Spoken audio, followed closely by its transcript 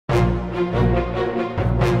The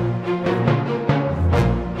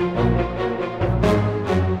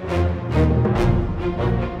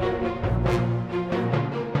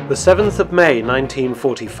 7th of May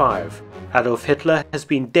 1945. Adolf Hitler has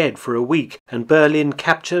been dead for a week and Berlin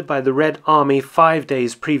captured by the Red Army 5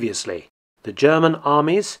 days previously. The German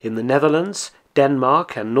armies in the Netherlands,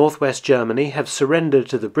 Denmark and northwest Germany have surrendered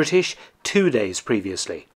to the British 2 days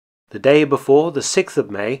previously. The day before, the 6th of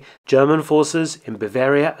May, German forces in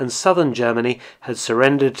Bavaria and southern Germany had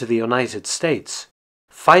surrendered to the United States.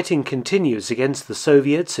 Fighting continues against the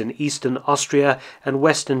Soviets in eastern Austria and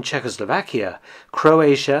western Czechoslovakia,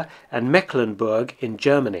 Croatia and Mecklenburg in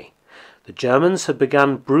Germany. The Germans had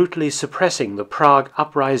begun brutally suppressing the Prague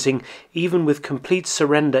uprising even with complete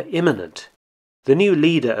surrender imminent. The new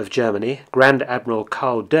leader of Germany, Grand Admiral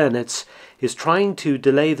Karl Dönitz, is trying to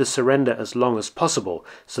delay the surrender as long as possible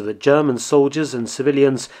so that German soldiers and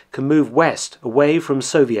civilians can move west away from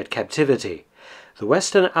Soviet captivity. The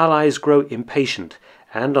Western Allies grow impatient,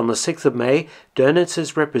 and on the 6th of May,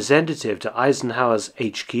 Dönitz's representative to Eisenhower's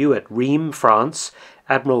HQ at Rheims, France,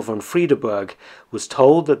 Admiral von Friedeburg, was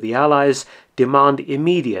told that the Allies demand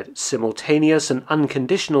immediate, simultaneous and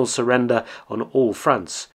unconditional surrender on all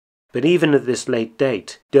fronts. But even at this late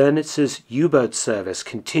date, Dönitz's U-boat service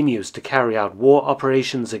continues to carry out war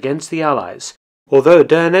operations against the Allies. Although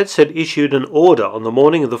Dönitz had issued an order on the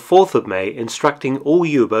morning of the 4th of May instructing all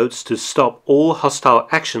U-boats to stop all hostile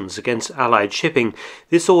actions against Allied shipping,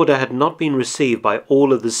 this order had not been received by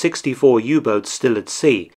all of the 64 U-boats still at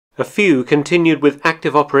sea. A few continued with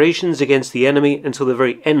active operations against the enemy until the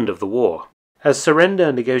very end of the war. As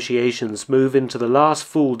surrender negotiations move into the last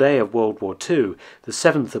full day of World War II, the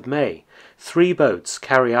 7th of May, 3 boats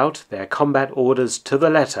carry out their combat orders to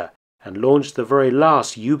the letter and launched the very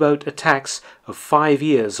last U-boat attacks of 5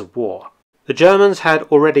 years of war. The Germans had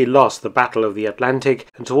already lost the Battle of the Atlantic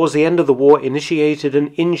and towards the end of the war initiated an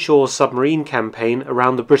inshore submarine campaign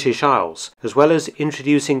around the British Isles, as well as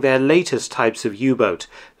introducing their latest types of U-boat,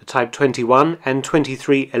 the Type 21 and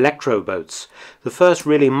 23 electro-boats, the first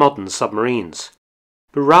really modern submarines.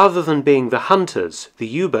 But rather than being the hunters, the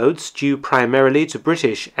U-boats, due primarily to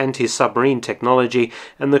British anti-submarine technology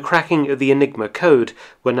and the cracking of the Enigma code,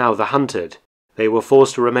 were now the hunted. They were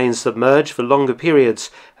forced to remain submerged for longer periods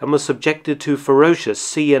and were subjected to ferocious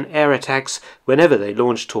sea and air attacks whenever they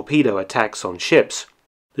launched torpedo attacks on ships.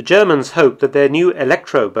 The Germans hoped that their new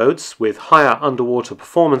electro-boats, with higher underwater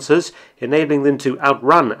performances, enabling them to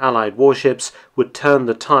outrun Allied warships, would turn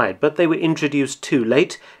the tide, but they were introduced too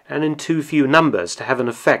late and in too few numbers to have an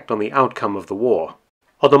effect on the outcome of the war.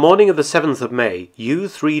 On the morning of the 7th of May,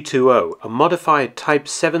 U-320, a modified Type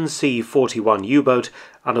XXIII-41 U-boat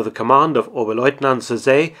under the command of Oberleutnant zur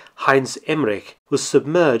See Heinz Emmerich, was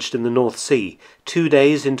submerged in the North Sea 2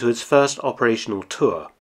 days into its first operational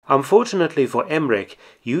tour. Unfortunately for Emmerich,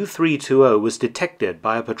 U-320 was detected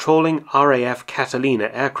by a patrolling RAF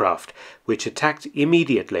Catalina aircraft, which attacked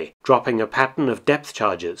immediately, dropping a pattern of depth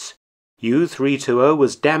charges. U-320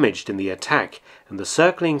 was damaged in the attack, and the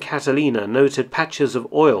circling Catalina noted patches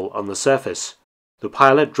of oil on the surface. The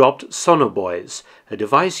pilot dropped sonobuoys, a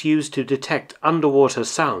device used to detect underwater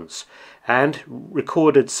sounds, and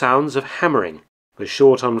recorded sounds of hammering. But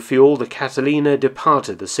short on fuel, the Catalina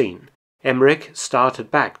departed the scene. Emmerich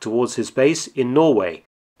started back towards his base in Norway,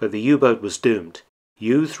 but the U-boat was doomed.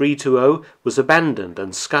 U-320 was abandoned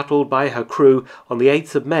and scuttled by her crew on the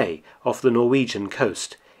 8th of May off the Norwegian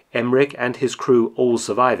coast, Emmerich and his crew all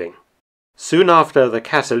surviving. Soon after the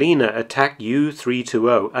Catalina attacked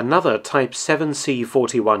U-320, another Type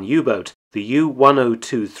 7C-41 U-boat, the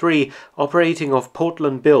U-1023, operating off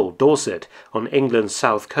Portland Bill, Dorset, on England's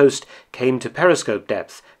south coast, came to periscope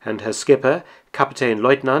depth, and her skipper,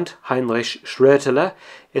 Kapitänleutnant Heinrich Schröteler,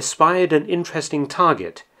 espied an interesting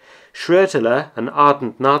target. Schröteler, an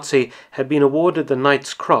ardent Nazi, had been awarded the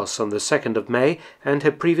Knight's Cross on the 2nd of May and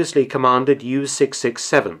had previously commanded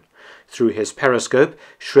U-667. Through his periscope,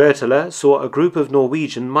 Schröteler saw a group of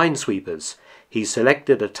Norwegian minesweepers. He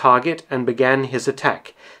selected a target and began his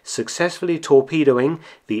attack, successfully torpedoing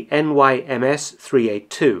the NYMS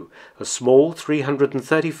 382, a small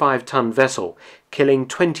 335-ton vessel, killing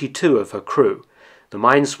 22 of her crew. The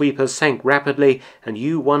minesweeper sank rapidly and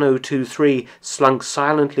U-1023 slunk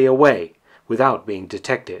silently away without being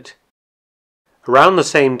detected. Around the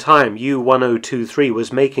same time U-1023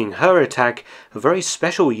 was making her attack, a very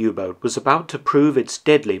special U-boat was about to prove its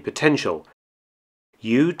deadly potential.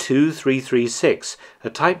 U-2336, a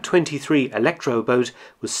Type 23 electro-boat,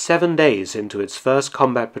 was 7 days into its first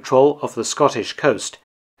combat patrol off the Scottish coast,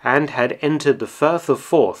 and had entered the Firth of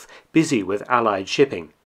Forth, busy with Allied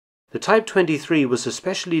shipping. The Type 23 was a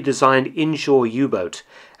specially designed inshore U-boat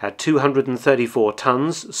at 234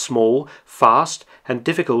 tons, small, fast, and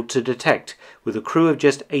difficult to detect, with a crew of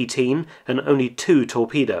just 18 and only 2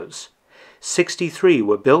 torpedoes. 63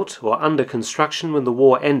 were built or under construction when the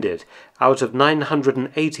war ended, out of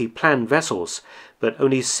 980 planned vessels, but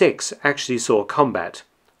only 6 actually saw combat.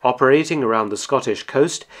 Operating around the Scottish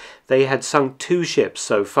coast, they had sunk 2 ships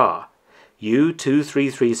so far.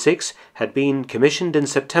 U-2336 had been commissioned in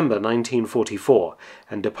September 1944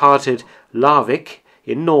 and departed Larvik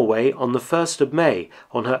in Norway on the 1st of May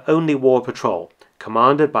on her only war patrol,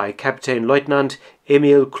 commanded by Kapitän-Leutnant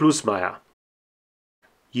Emil Klusmeyer.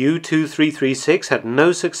 U-2336 had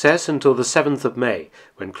no success until the 7th of May,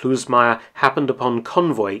 when Klusmeyer happened upon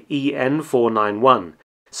convoy EN491,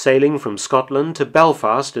 sailing from Scotland to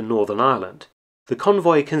Belfast in Northern Ireland. The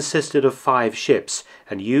convoy consisted of 5 ships,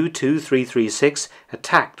 and U-2336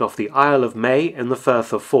 attacked off the Isle of May in the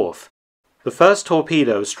Firth of Forth. The first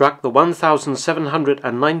torpedo struck the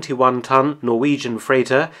 1,791-ton Norwegian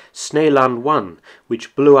freighter Snæland 1,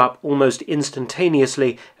 which blew up almost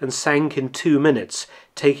instantaneously and sank in 2 minutes,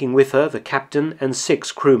 taking with her the captain and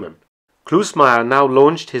 6 crewmen. Klusmeyer now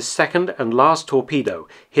launched his second and last torpedo,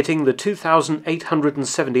 hitting the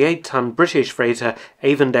 2,878-ton British freighter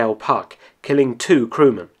Avondale Puck, killing 2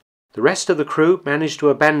 crewmen. The rest of the crew managed to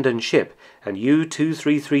abandon ship, and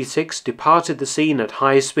U-2336 departed the scene at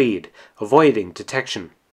high speed, avoiding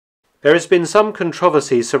detection. There has been some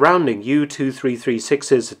controversy surrounding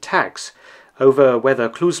U-2336's attacks over whether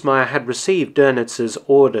Klusmeyer had received Dönitz's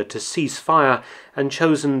order to cease fire and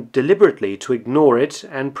chosen deliberately to ignore it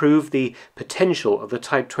and prove the potential of the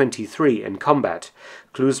Type 23 in combat.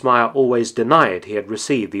 Klusmeyer always denied he had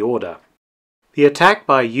received the order. The attack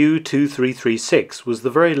by U-2336 was the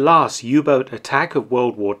very last U-boat attack of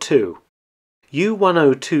World War II.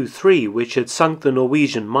 U-1023, which had sunk the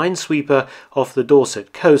Norwegian minesweeper off the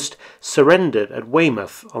Dorset coast, surrendered at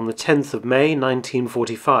Weymouth on the 10th of May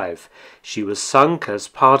 1945. She was sunk as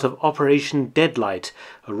part of Operation Deadlight,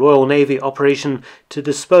 a Royal Navy operation to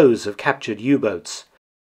dispose of captured U-boats.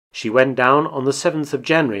 She went down on the 7th of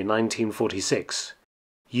January 1946.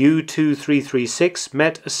 U-2336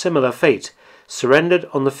 met a similar fate. Surrendered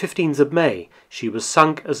on the 15th of May, she was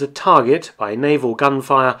sunk as a target by naval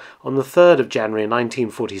gunfire on the 3rd of January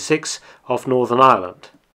 1946 off Northern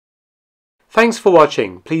Ireland. Thanks for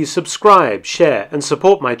watching. Please subscribe, share and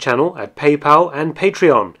support my channel at PayPal and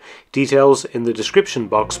Patreon. Details in the description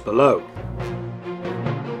box below.